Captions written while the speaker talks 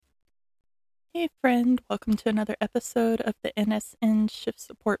Hey, friend, welcome to another episode of the NSN Shift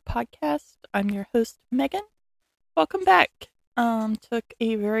Support Podcast. I'm your host, Megan. Welcome back. Took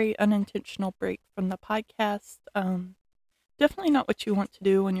a very unintentional break from the podcast. Definitely not what you want to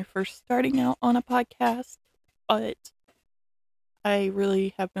do when you're first starting out on a podcast, but I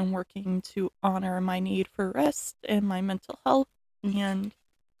really have been working to honor my need for rest and my mental health, and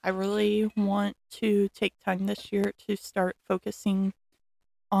I really want to take time this year to start focusing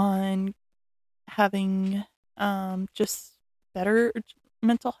on having just better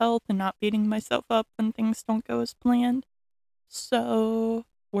mental health and not beating myself up when things don't go as planned. So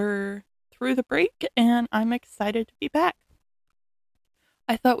we're through the break and I'm excited to be back.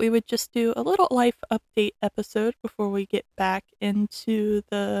 I thought we would just do a little life update episode before we get back into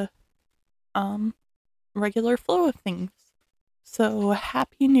the um, regular flow of things. So,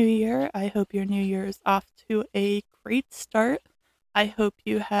 Happy New Year. I hope your New Year is off to a great start. I hope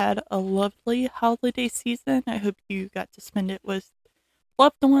you had a lovely holiday season. I hope you got to spend it with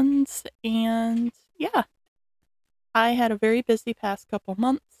loved ones. And yeah, I had a very busy past couple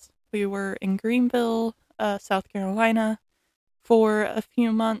months. We were in Greenville, South Carolina for a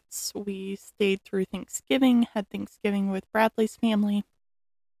few months. We stayed through Thanksgiving, had Thanksgiving with Bradley's family,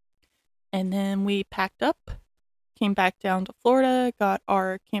 and then we packed up, came back down to Florida, got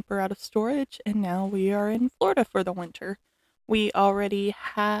our camper out of storage, and now we are in Florida for the winter. We already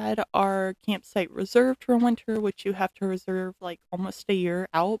had our campsite reserved for winter, which you have to reserve like almost a year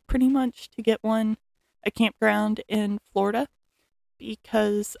out pretty much to get a campground in Florida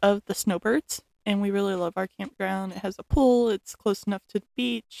because of the snowbirds. And we really love our campground. It has a pool, it's close enough to the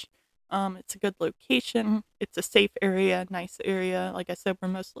beach. It's a good location. It's a safe area, nice area. Like I said, we're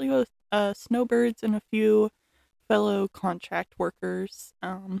mostly with snowbirds and a few fellow contract workers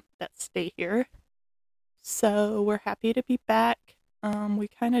that stay here. So we're happy to be back. We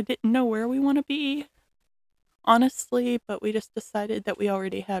kind of didn't know where we want to be, honestly, but we just decided that we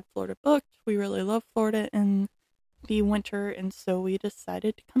already had Florida booked. We really love Florida in the winter, and so we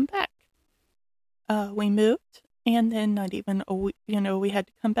decided to come back. We moved, and then not even a week, we had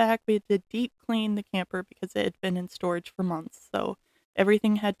to come back. We had to deep clean the camper because it had been in storage for months, so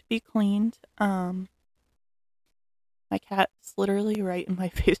everything had to be cleaned. My cat's literally right in my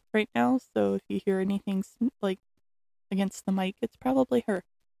face right now, so if you hear anything like against the mic, it's probably her.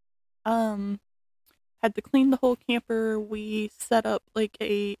 Um, had to clean the whole camper. We set up like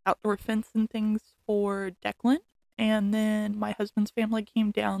a outdoor fence and things for Declan, and then my husband's family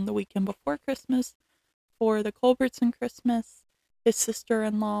came down the weekend before Christmas for the Culbertson Christmas. His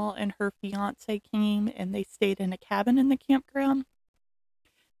sister-in-law and her fiance came, and they stayed in a cabin in the campground.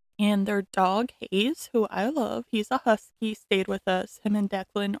 And their dog, Hayes, who I love, he's a husky, stayed with us. Him and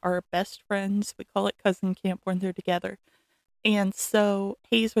Declan are best friends. We call it cousin camp when they're together. And so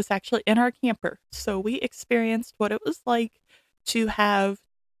Hayes was actually in our camper. So we experienced what it was like to have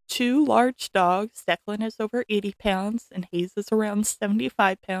two large dogs. Declan is over 80 pounds and Hayes is around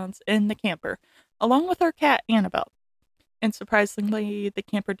 75 pounds in the camper, along with our cat, Annabelle. And surprisingly, the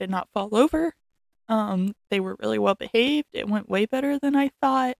camper did not fall over. They were really well behaved. It went way better than I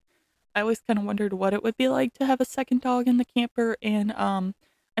thought. I always kind of wondered what it would be like to have a second dog in the camper, and I'm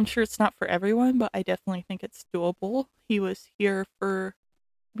sure it's not for everyone, but I definitely think it's doable. He was here for,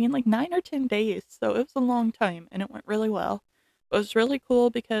 like 9 or 10 days, so it was a long time, and it went really well. It was really cool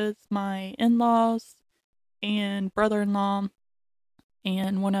because my in-laws and brother-in-law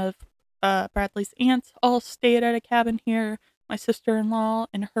and one of Bradley's aunts all stayed at a cabin here. My sister-in-law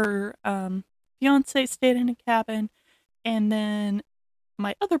and her fiance stayed in a cabin, and then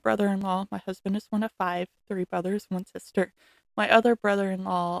my other brother-in-law, my husband is one of five, three brothers, one sister. My other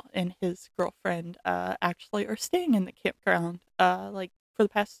brother-in-law and his girlfriend actually are staying in the campground like for the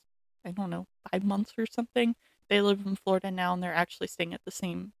past, I don't know, 5 months or something. They live in Florida now and they're actually staying at the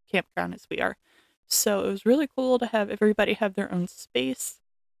same campground as we are. So it was really cool to have everybody have their own space,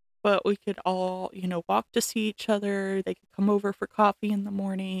 but we could all, walk to see each other. They could come over for coffee in the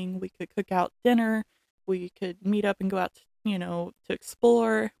morning. We could cook out dinner. We could meet up and go out to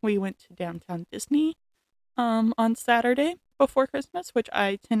explore. We went to downtown Disney on Saturday before Christmas, which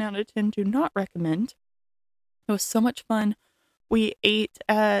I 10 out of 10 do not recommend. It was so much fun. We ate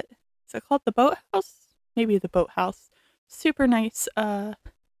at, is it called the Boathouse? Maybe the Boathouse. Super nice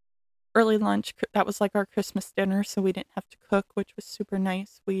early lunch. That was like our Christmas dinner, so we didn't have to cook, which was super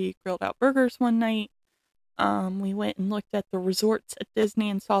nice. We grilled out burgers one night. We went and looked at the resorts at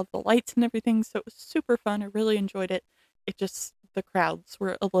Disney and saw the lights and everything, so it was super fun. I really enjoyed it. It just, the crowds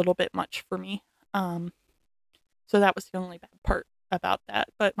were a little bit much for me. So that was the only bad part about that.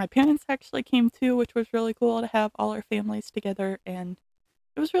 But my parents actually came too, which was really cool to have all our families together, and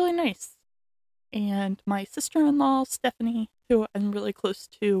it was really nice. And my sister-in-law, Stephanie, who I'm really close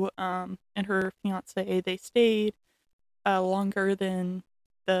to, and her fiance, they stayed longer than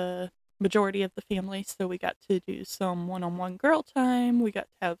the majority of the family, so we got to do some one-on-one girl time. We got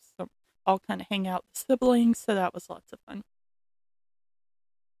to have some all kind of hang out with siblings, so that was lots of fun.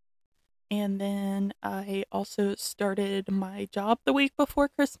 And then I also started my job the week before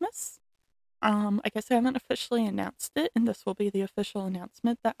Christmas. I guess I haven't officially announced it, and this will be the official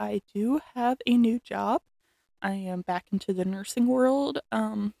announcement that I do have a new job. I am back into the nursing world,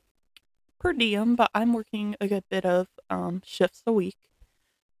 per diem, but I'm working a good bit of shifts a week.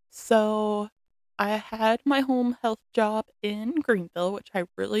 So I had my home health job in Greenville, which I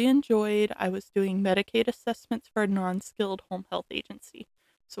really enjoyed. I was doing Medicaid assessments for a non skilled home health agency.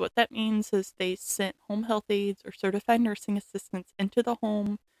 So, what that means is they sent home health aides or certified nursing assistants into the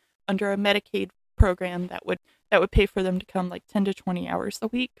home under a Medicaid program that would pay for them to come like 10 to 20 hours a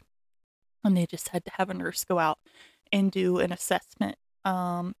week. And they just had to have a nurse go out and do an assessment,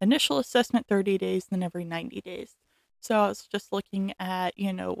 initial assessment 30 days, then every 90 days. So I was just looking at,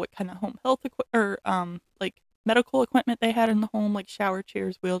 what kind of home health or like medical equipment they had in the home, like shower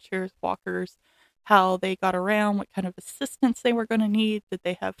chairs, wheelchairs, walkers, how they got around, what kind of assistance they were going to need. Did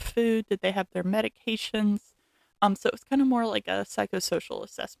they have food? Did they have their medications? So it was kind of more like a psychosocial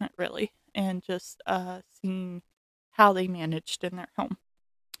assessment, really, and just seeing how they managed in their home.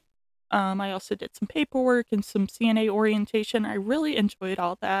 I also did some paperwork and some CNA orientation. I really enjoyed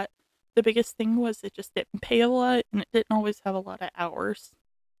all that. The biggest thing was it just didn't pay a lot and it didn't always have a lot of hours.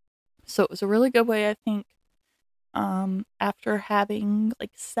 So it was a really good way, I think, after having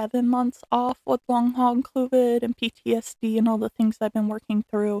like 7 months off with long haul COVID and PTSD and all the things I've been working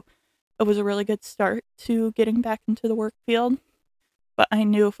through. It was a really good start to getting back into the work field. But I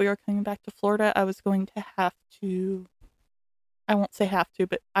knew if we were coming back to Florida, I was going to have to, I won't say have to,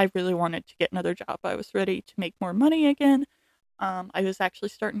 but I really wanted to get another job. I was ready to make more money again. I was actually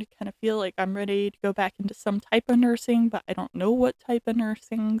starting to kind of feel like I'm ready to go back into some type of nursing, but I don't know what type of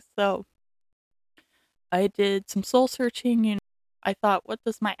nursing. So I did some soul searching. I thought, what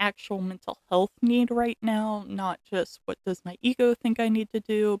does my actual mental health need right now? Not just what does my ego think I need to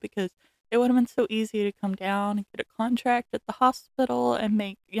do, because it would have been so easy to come down and get a contract at the hospital and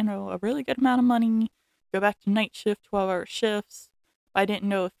make, a really good amount of money, go back to night shift, 12-hour shifts. I didn't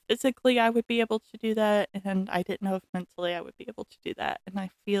know if physically I would be able to do that, and I didn't know if mentally I would be able to do that. And I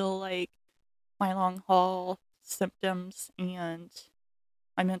feel like my long haul symptoms and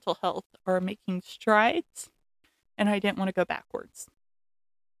my mental health are making strides, and I didn't want to go backwards.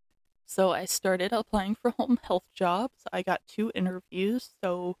 So I started applying for home health jobs. I got 2 interviews.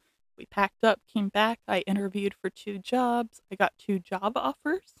 So we packed up, came back. I interviewed for 2 jobs. I got 2 job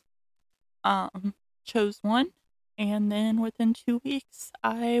offers. Chose one. And then within 2 weeks,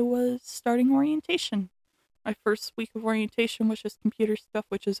 I was starting orientation. My first week of orientation was just computer stuff,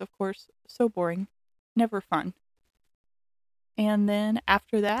 which is, of course, so boring. Never fun. And then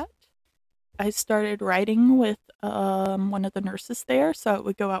after that, I started writing with one of the nurses there, so I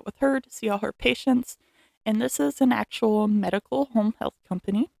would go out with her to see all her patients. And this is an actual medical home health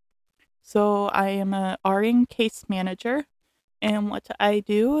company. So I am a RN case manager. And what I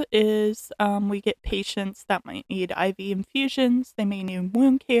do is we get patients that might need IV infusions, they may need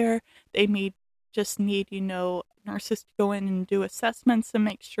wound care, they may just need, nurses to go in and do assessments and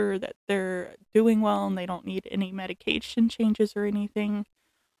make sure that they're doing well and they don't need any medication changes or anything.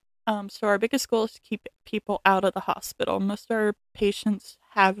 So our biggest goal is to keep people out of the hospital. Most of our patients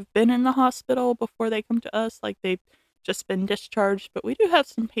have been in the hospital before they come to us, like they've just been discharged, but we do have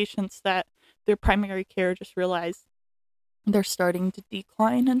some patients that their primary care just realized they're starting to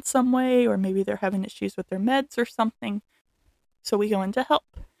decline in some way, or maybe they're having issues with their meds or something. So we go in to help.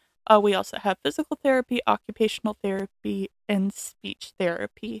 We also have physical therapy, occupational therapy, and speech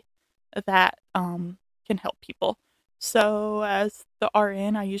therapy that can help people. So, as the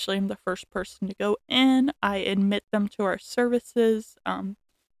RN, I usually am the first person to go in. I admit them to our services. Home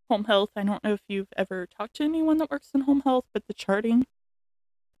health, I don't know if you've ever talked to anyone that works in home health, but the charting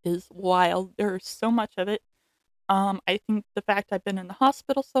is wild. There's so much of it. I think the fact I've been in the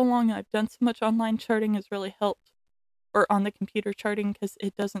hospital so long and I've done so much online charting has really helped, or on the computer charting, because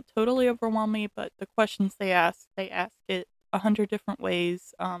it doesn't totally overwhelm me, but the questions they ask it 100 different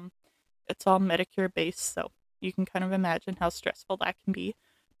ways. It's all Medicare based, so you can kind of imagine how stressful that can be.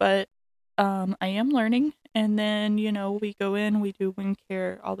 But I am learning, and then, we go in, we do wound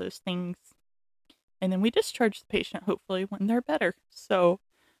care, all those things, and then we discharge the patient, hopefully, when they're better. So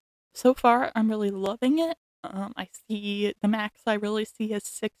far, I'm really loving it. I see the max I really see is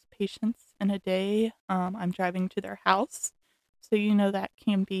 6 patients in a day. I'm driving to their house, so that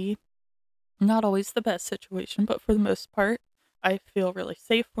can be Not always the best situation, but for the most part, I feel really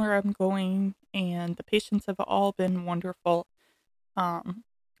safe where I'm going, and the patients have all been wonderful. Um,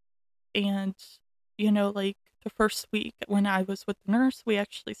 and, like the first week when I was with the nurse, we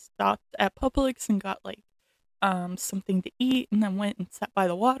actually stopped at Publix and got like something to eat, and then went and sat by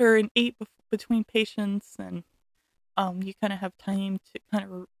the water and ate between patients. And you kind of have time to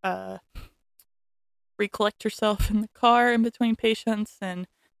kind of recollect yourself in the car in between patients. And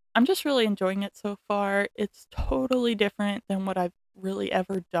I'm just really enjoying it so far. It's totally different than what I've really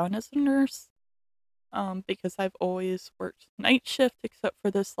ever done as a nurse, because I've always worked night shift except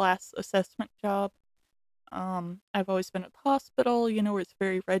for this last assessment job. I've always been at the hospital, where it's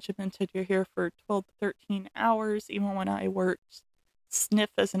very regimented. You're here for 12 to 13 hours. Even when I worked sniff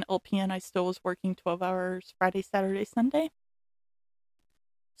as an LPN, I still was working 12 hours Friday, Saturday, Sunday.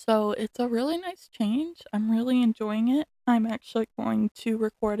 So it's a really nice change. I'm really enjoying it. I'm actually going to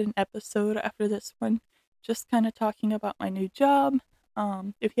record an episode after this one, just kind of talking about my new job.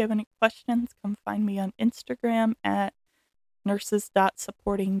 If you have any questions, come find me on Instagram at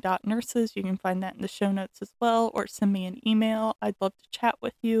nurses.supporting.nurses. You can find that in the show notes as well, or send me an email. I'd love to chat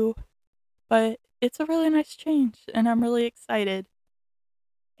with you. But it's a really nice change, and I'm really excited.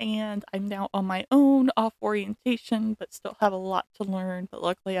 And I'm now on my own, off orientation, but still have a lot to learn. But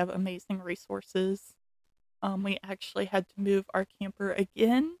luckily, I have amazing resources. We actually had to move our camper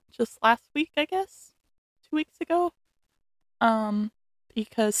again just last week, I guess, 2 weeks ago,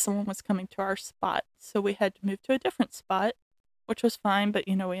 because someone was coming to our spot. So we had to move to a different spot, which was fine. But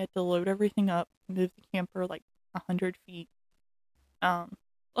we had to load everything up, move the camper like 100 feet.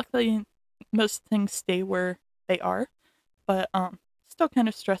 Luckily, most things stay where they are, but still kind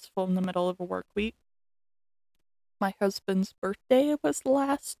of stressful in the middle of a work week. My husband's birthday was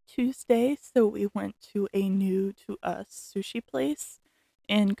last Tuesday, so we went to a new to us sushi place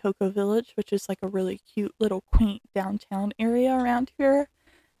in Cocoa Village, which is like a really cute little quaint downtown area around here.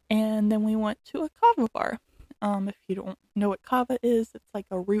 And then we went to a kava bar. If you don't know what kava is, it's like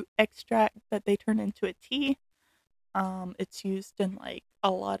a root extract that they turn into a tea. It's used in like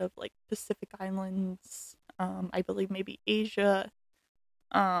a lot of like Pacific Islands, I believe maybe Asia.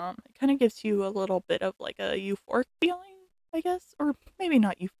 It kind of gives you a little bit of like a euphoric feeling, I guess, or maybe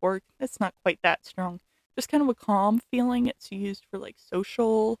not euphoric. It's not quite that strong. Just kind of a calm feeling. It's used for like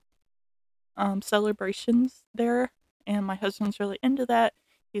social celebrations there, and my husband's really into that.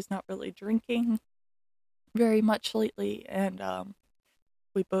 He's not really drinking very much lately, and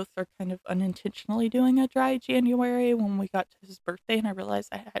we both are kind of unintentionally doing a dry January when we got to his birthday, and I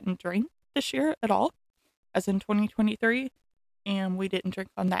realized I hadn't drank this year at all, as in 2023, and we didn't drink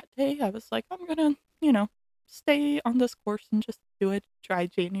on that day. I was like, I'm gonna, stay on this course and just do a dry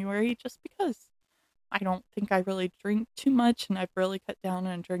January just because I don't think I really drink too much, and I've really cut down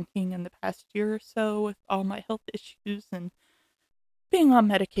on drinking in the past year or so with all my health issues and being on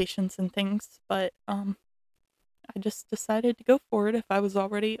medications and things, but I just decided to go for it if I was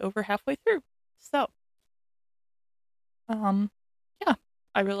already over halfway through. So, um, yeah,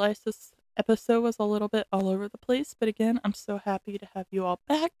 I realized this episode was a little bit all over the place, but again, I'm so happy to have you all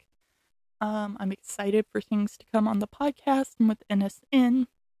back. I'm excited for things to come on the podcast and with NSN.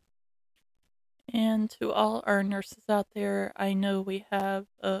 And to all our nurses out there, I know we have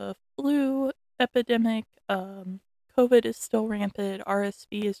a flu epidemic. COVID is still rampant.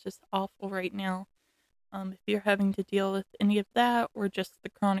 RSV is just awful right now. If you're having to deal with any of that, or just the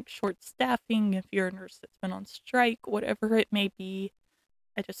chronic short staffing, if you're a nurse that's been on strike, whatever it may be,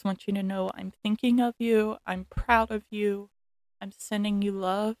 I just want you to know I'm thinking of you. I'm proud of you. I'm sending you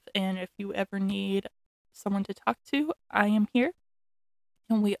love. And if you ever need someone to talk to, I am here.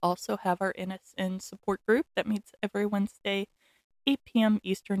 And we also have our NSN support group that meets every Wednesday, 8 p.m.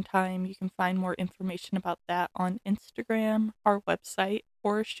 Eastern Time. You can find more information about that on Instagram, our website,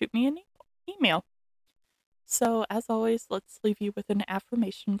 or shoot me an email. So, as always, let's leave you with an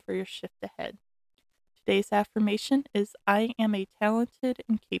affirmation for your shift ahead. Today's affirmation is I am a talented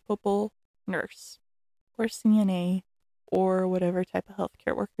and capable nurse, or CNA, or whatever type of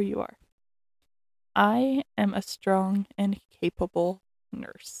healthcare worker you are. I am a strong and capable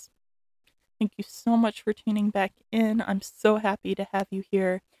nurse. Thank you so much for tuning back in. I'm so happy to have you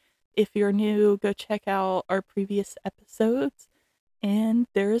here. If you're new, go check out our previous episodes, and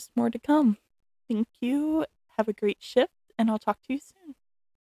there is more to come. Thank you. Have a great shift, and I'll talk to you soon.